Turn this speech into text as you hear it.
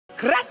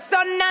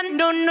그래서 난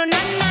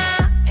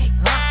노노나나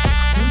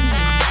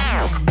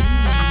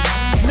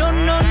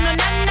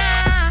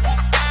노노나나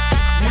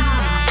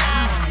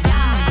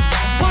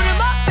Put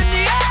 'em up in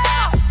the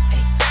air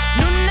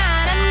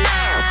누나나나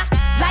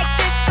Like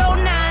this so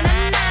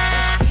나나나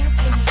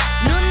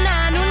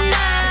누나 누나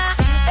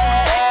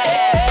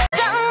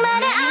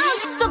정말에 I'm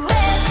so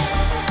bad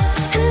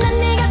난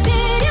네가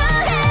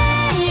필요해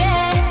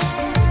yeah.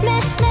 내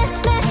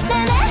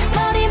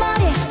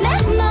머리 내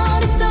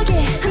머릿속에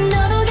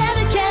너로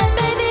가득해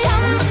baby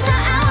처음부터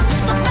I'm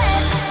so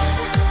bad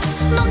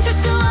멈출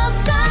수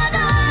없어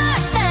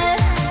절대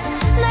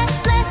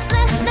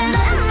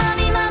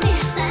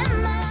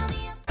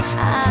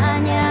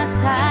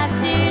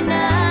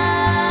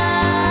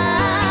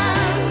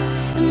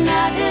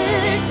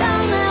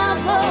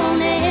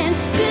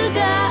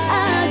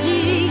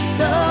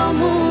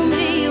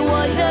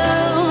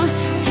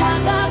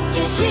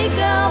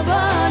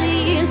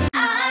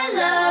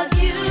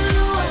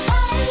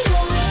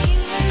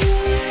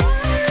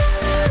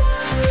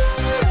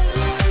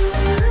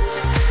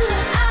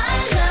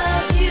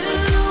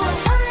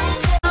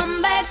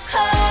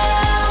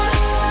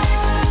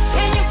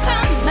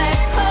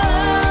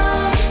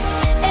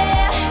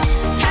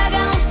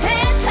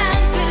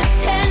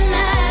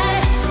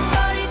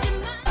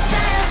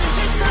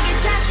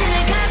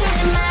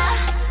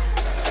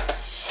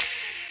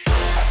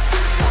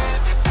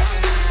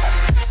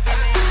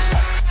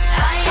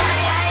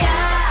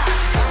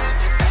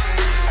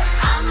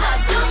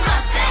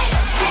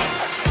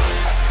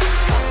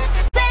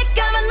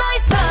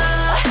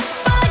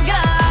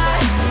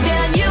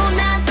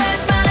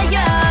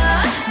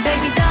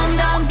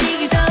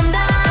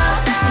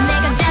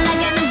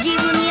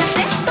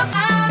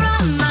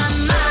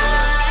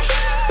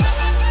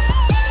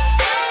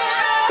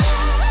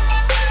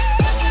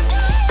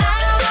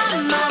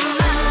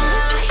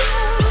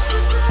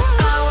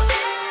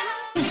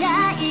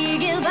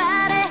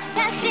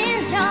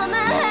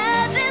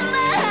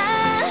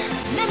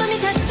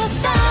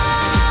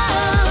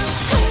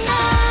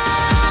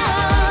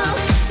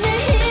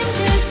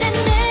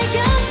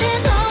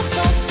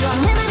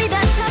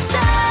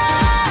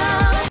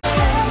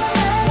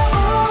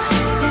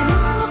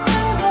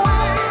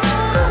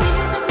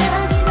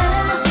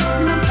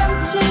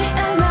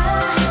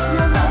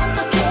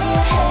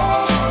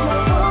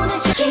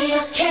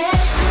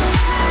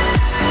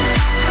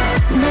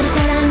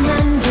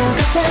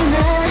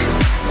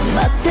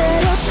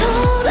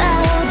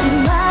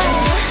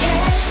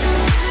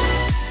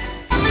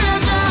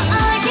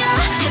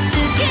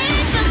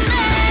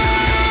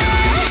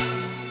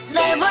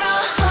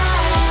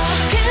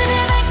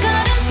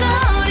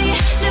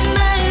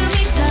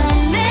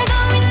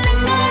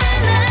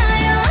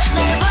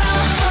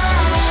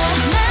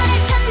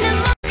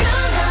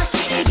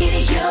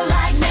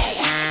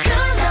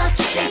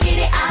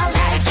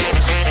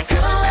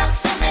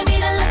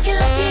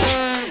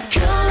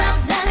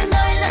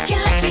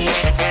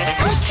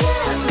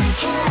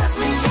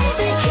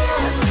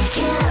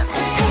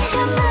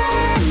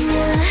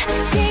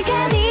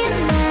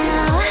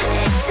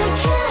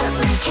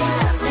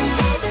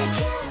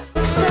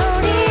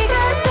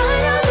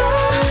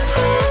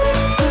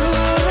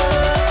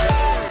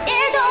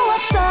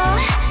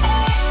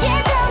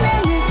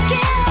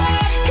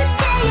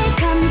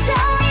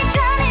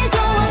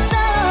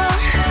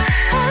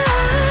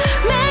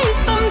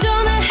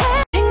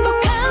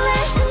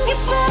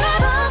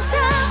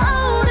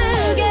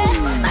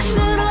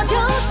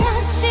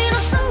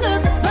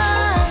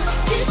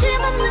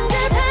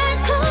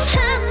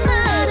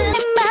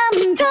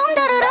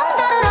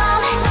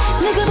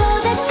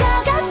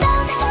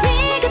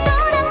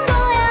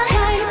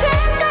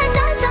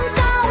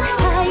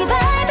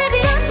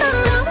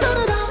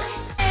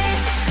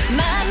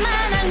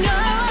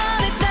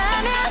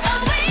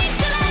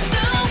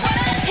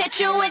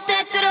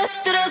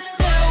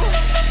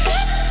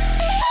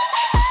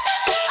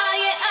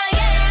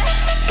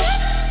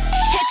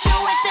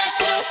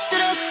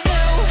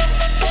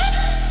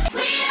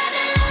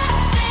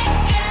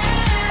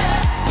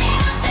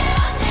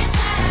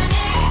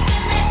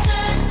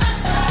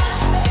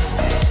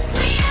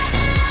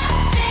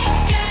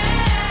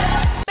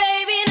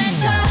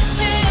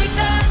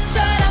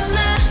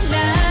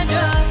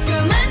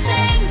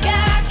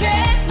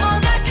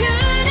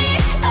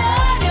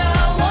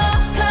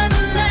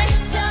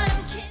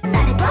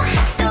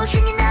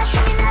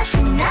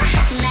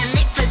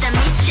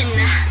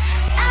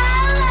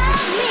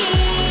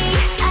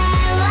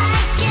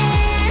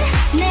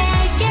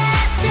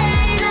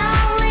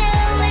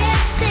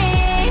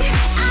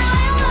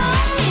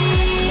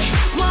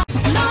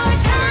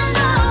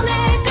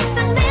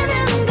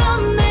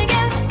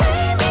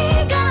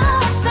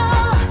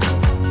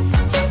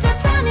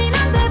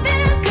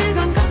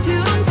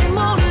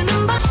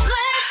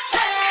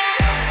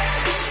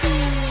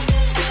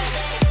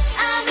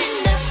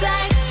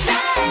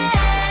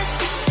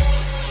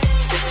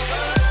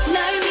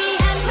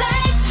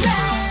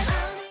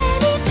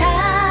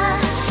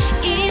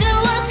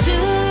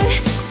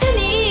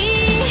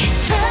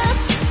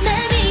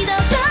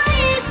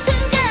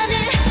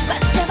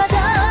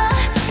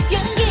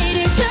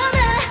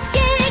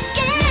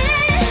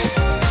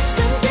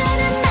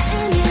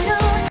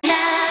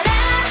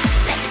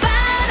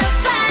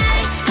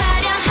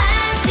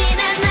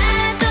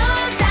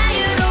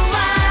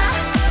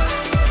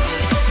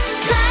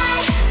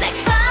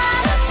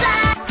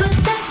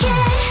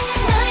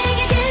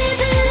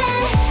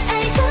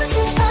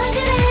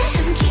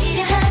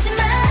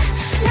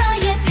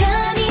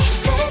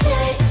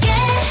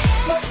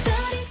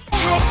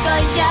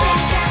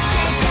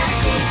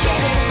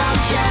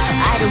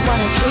너를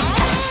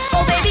원해줄까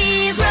Oh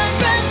baby run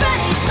run run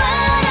it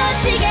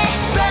멀어지게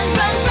run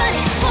run run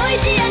it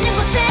보이지 않는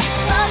곳에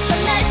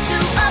벗어날 수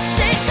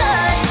없을걸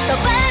더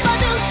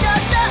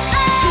밟아둥쳐도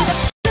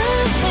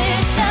눈을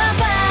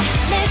떠봐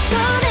내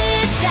손을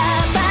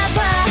잡아봐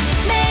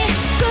매일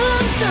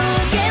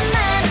꿈속에만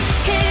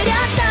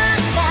그렸던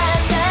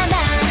나잖아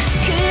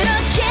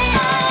그렇게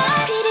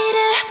피리를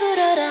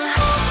불어라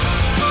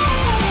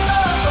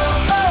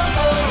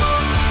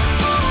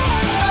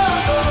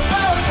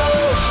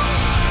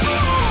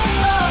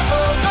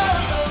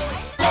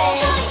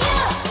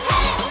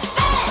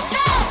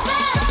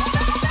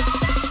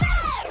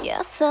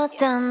You're so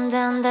dun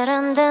dun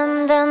dun dun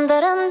dun dun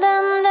dun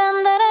dun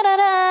dun dun dun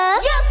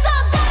You're so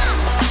done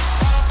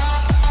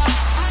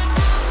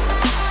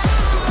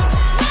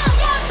Now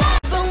you're done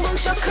Boom boom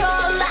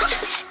chocolate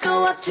Go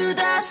up to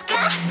the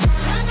sky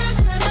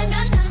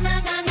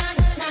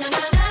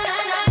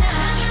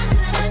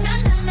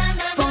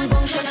Boom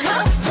boom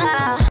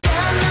chocolate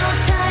Got no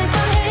time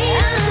for hate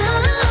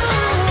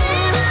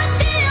하지마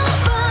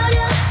지워버려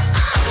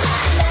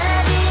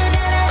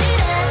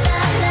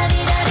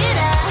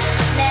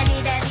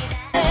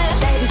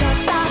Baby don't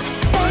stop,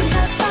 baby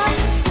don't stop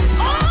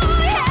Oh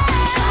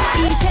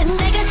yeah 이젠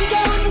내가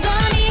지겨운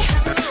거니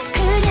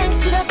그냥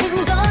싫어진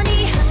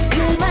거니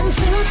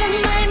그만두잔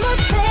말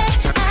못해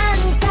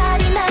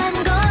안달이 난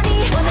거니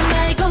오늘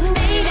말고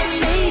내일은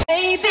내일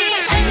Baby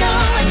I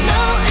know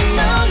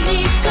네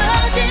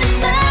꺼진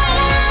날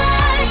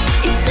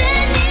이제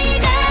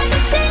네가 숨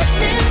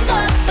쉬는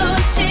것도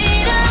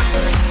싫어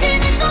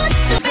스치는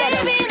것도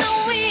Baby 너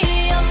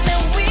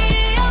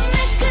위험해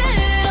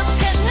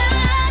그렇게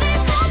나를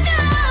보면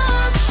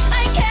I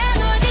can't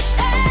hold it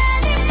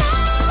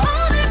anymore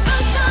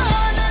오늘부터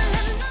나는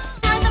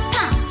어젯밤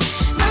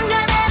뭔가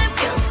나를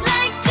feels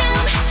like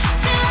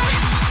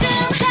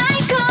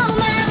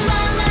달콤한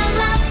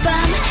라라라밤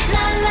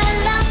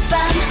라라라밤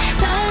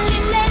떨린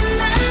내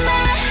맘에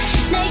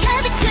내가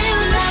비틀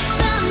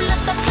라밤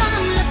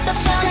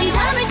이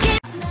담을게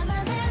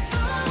나만의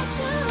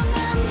소중한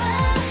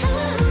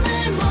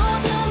마음을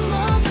모두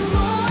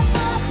모아서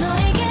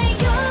너에게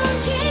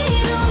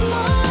용기로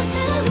모든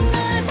걸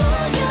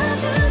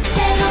보여줄게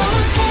새로운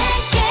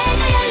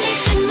세계가 열릴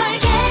듯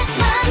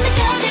멀게만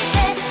느껴질 때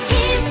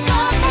힘껏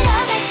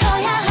달려갈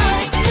거야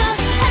Heart to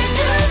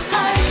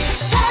heart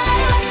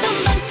달려왔던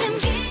만큼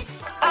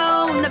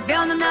Oh, 나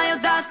변하나요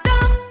다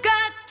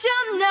똑같죠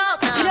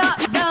너처럼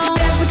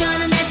Never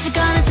gonna let you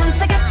gonna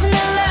천사 같은 널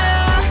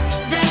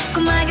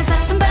달콤하게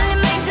샀던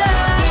발림메이드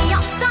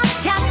없어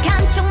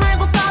착한 척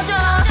말고 꺼져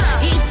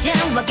이젠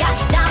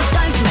와가시 땀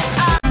떨지 마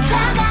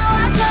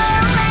다가와줘요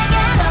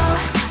내게로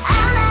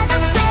안아줘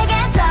세게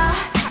더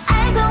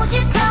알고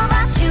싶어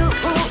about you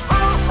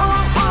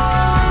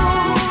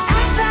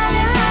I fall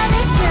in love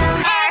with you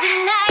Every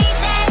night,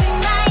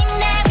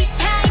 every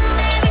time,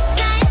 every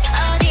sign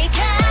어디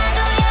가도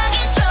여긴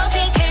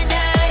tropical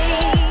night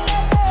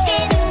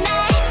지는 날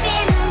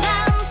지는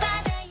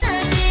밤바다에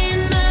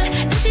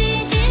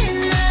다시진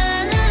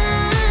않아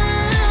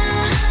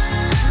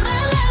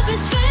My love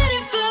is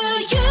waiting for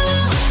you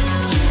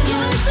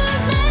여기서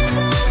날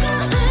보고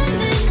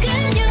웃는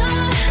그녀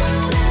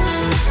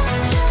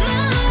My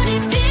heart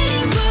is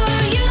beating for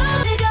you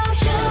뜨거운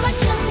춤을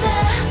춘다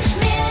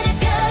내일의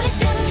별이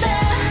뜬다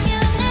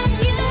분명한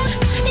you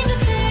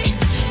이곳을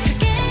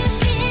붉게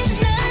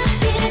빛나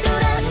뒤를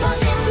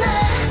돌아보지 마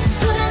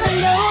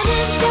돌아가려는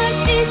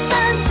별빛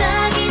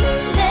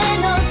반짝이는데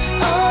넌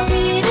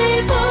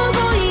어디를 보고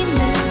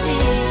있는지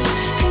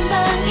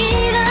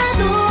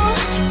금방이라도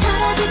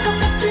사라질 것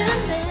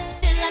같은데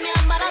들라면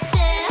말 어때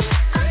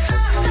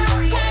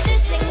찾을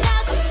생각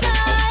없어요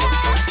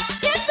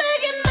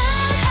예쁘게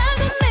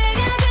말하고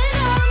매력은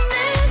없는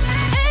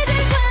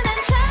애들과 난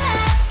달라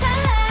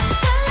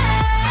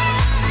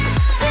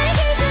내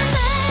기준에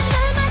널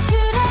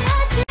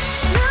맞추려야지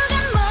누가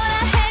뭐라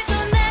해도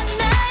난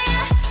나야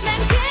난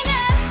그냥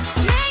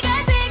내가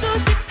되고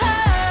싶어 I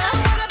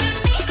wanna be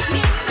me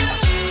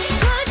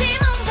굳이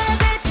뭔가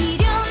될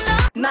필요는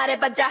없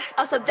말해봐자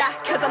어서 다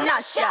Cause I'm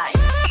not shy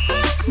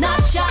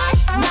Not shy,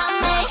 not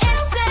me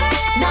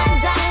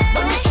넌다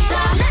너네 있다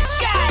Not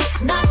shy,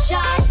 not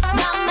shy,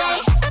 not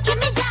me Give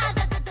me that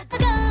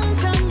뜨거운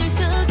전율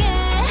속에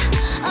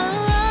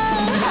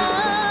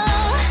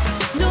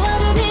No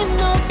other need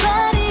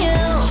nobody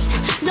else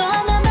너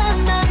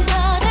하나만 난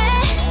바래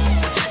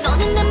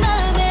너는 내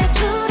맘에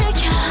불을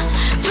켜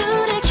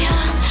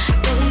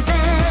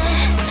baby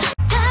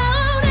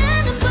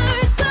타오르는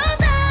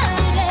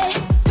불꽃아래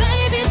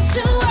Baby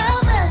two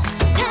of us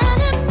가는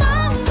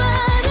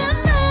목마른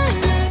날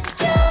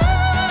느껴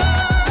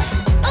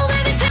Oh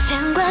baby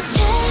창과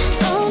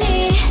채운이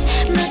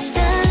묻을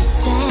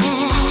때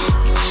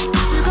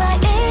입술과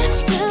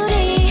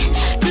입술이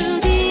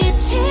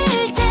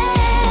부딪힐 때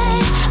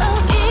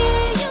Oh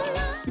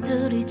이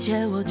둘이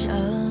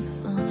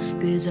채워졌어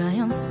꽤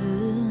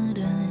자연스레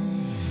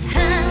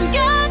한겹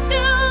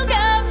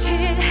두겹이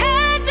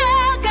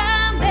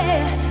해져간대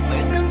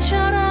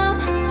물감처럼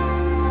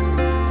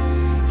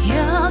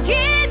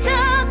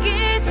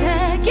여기저기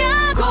새겨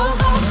Go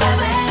go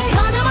baby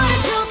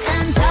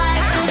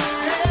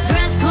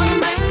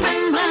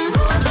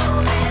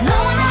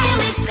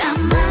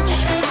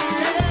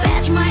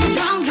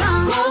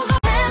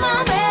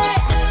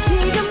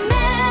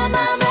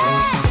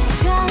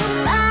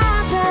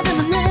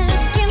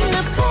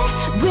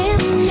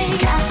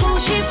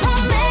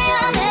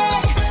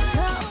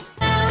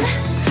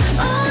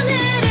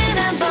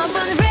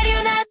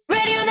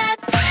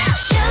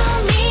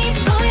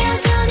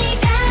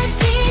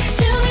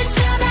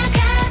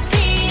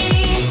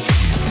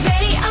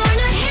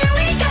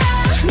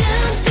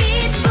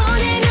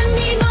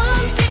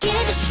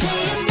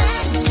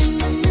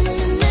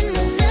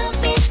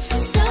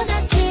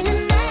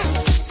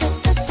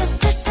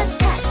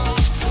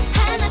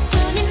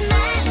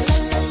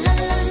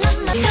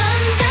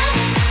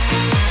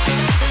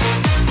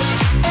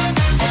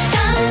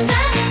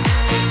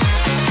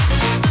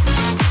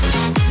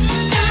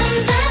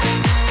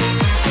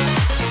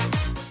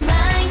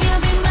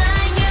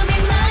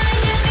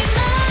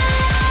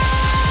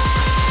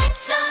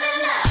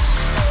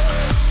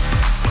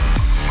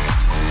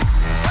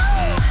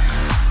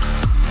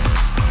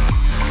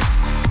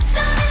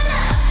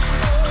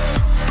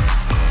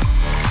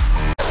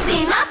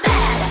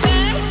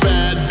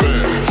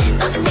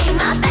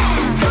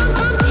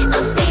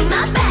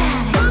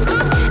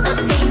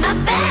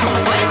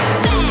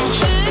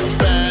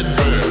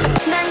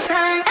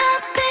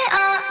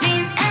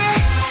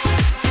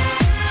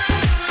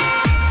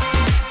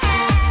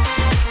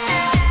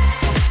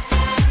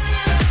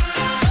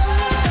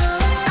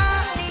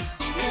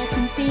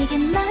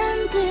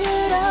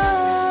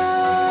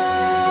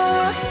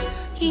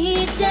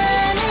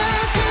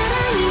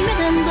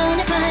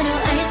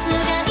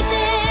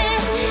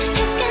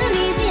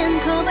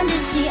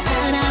다시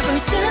알아볼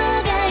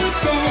수가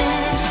있대.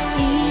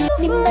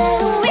 네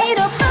마음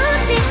위로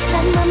보지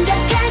난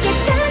완벽하게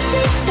찾지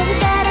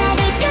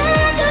손가락을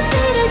까도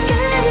뒤를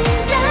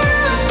그린다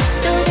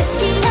또다시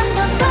한번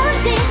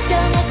보지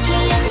정확히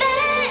내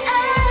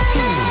안에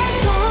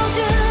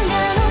소중한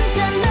혼자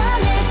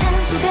너의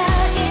장소가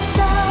있어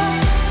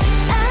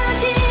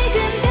아직은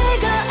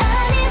별거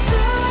아닌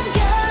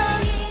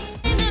풍경이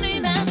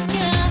눈을 맡겨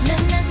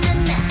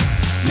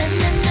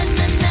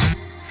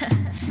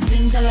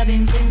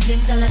Zimzalabim zim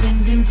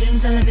zimzalabim zim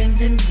zimzalabim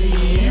zim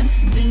zim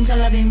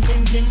Zimzalabim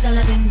zim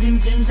zimzalabim zim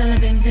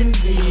zimzalabim zim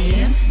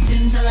zim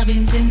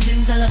Zimzalabim zim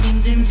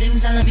zimzalabim zim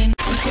zimzalabim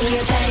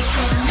지금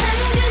달콤한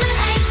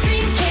아이스크림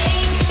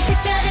케이크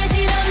특별해진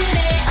오늘에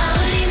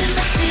어울리는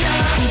맛으로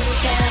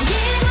시간이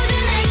묻은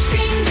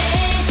아이스크림에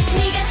네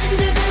가슴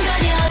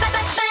두근거려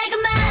빨간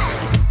맛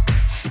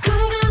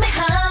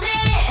궁금해하네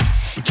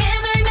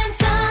깨물면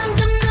점점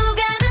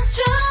녹아든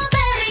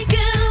스트로베리 그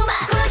맛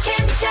콜라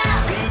캔디샵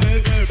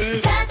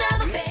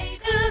찾아봐 baby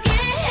그게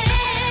해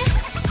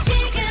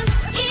지금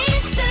이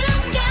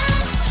순간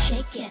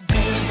Shake it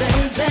baby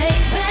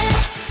baby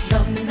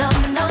Love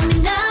me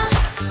now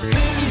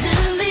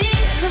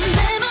흔들리는 내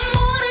맘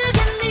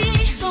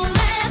모르겠니 So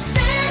let's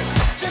dance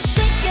just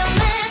shake it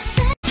let's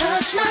dance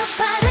Touch my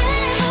body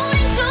우린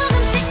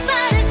조금씩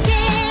빠르게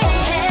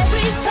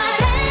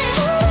Everybody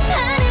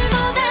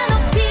하늘보다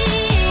높이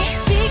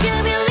지금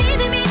이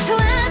리듬이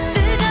좋아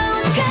뜨거운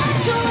가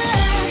좋아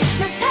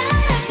널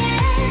사랑해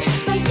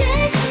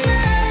너의 그말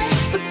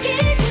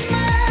웃기지 마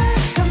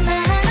넌 나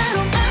하나로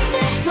안돼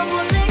넌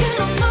원래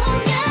그런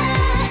놈이야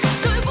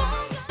걸 보고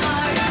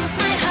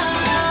My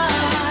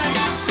heart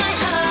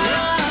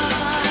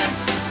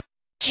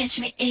Catch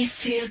me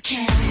if you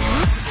can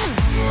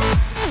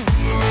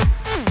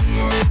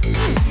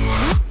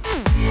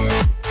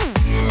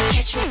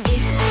Catch me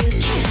if you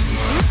can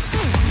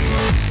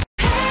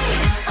Hey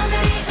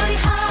오늘이 우리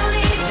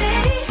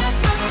holiday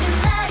멋진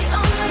날이 온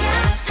거야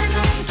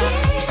한참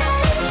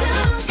기다린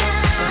순간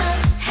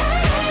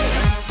Hey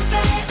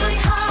특별해 우리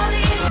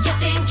holiday You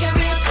think you're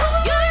real cool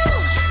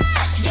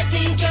You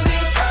think you're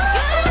real cool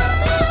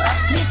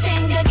네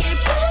생각일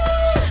뿐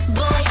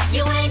Boy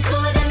you ain't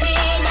cooler than me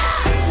now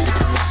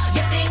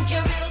You think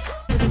you're real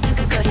cool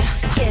두근두근거려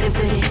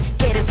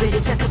Get it with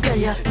it 자꾸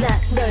끌려 난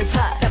널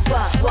바라봐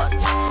What?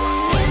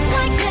 It's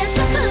like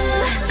deja vu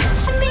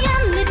신비한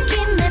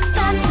느낌에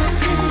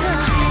빠져들어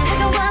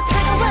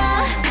다가와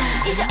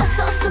이제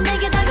어서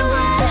내게 다가와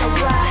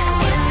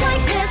It's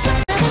like deja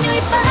vu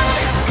금요일 밤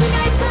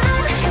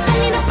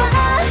빨리 나와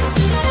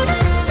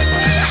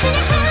그냥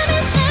잠을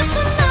잘 순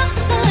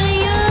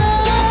없어요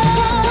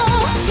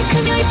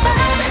금요일 밤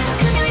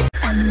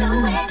I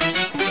know it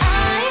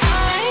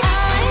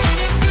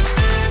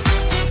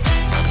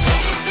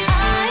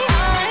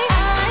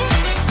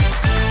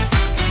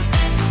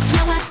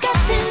영화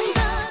같은 건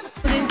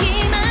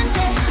부르기만 해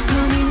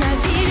눈이 날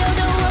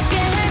필요도 없게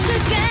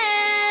해줄게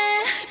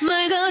뭘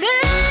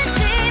고를지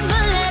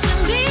몰라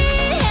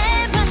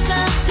준비해봤어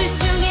둘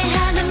중에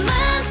하나만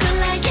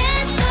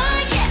골라야겠어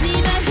네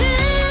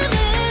마음을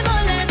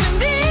몰라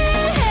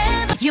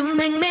준비해봐 You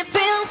make me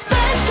feel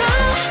special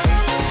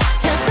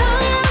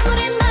세상에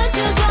우린 날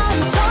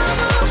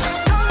주저앉혀도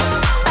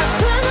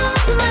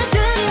아프고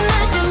말들이 날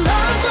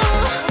찔러도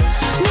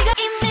네가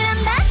이미 난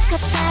나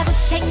같다고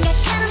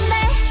생각하는데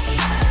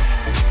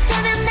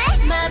저면 내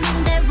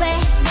맘인데 왜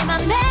내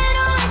맘대로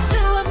할 수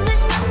없는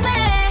건데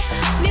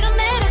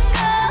밀어내려고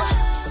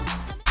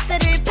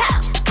들을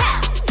팍팍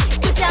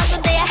이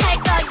정도 돼야 할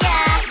거야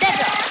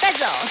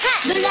That's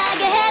all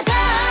놀라게 해도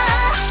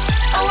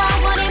Oh I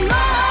want it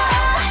more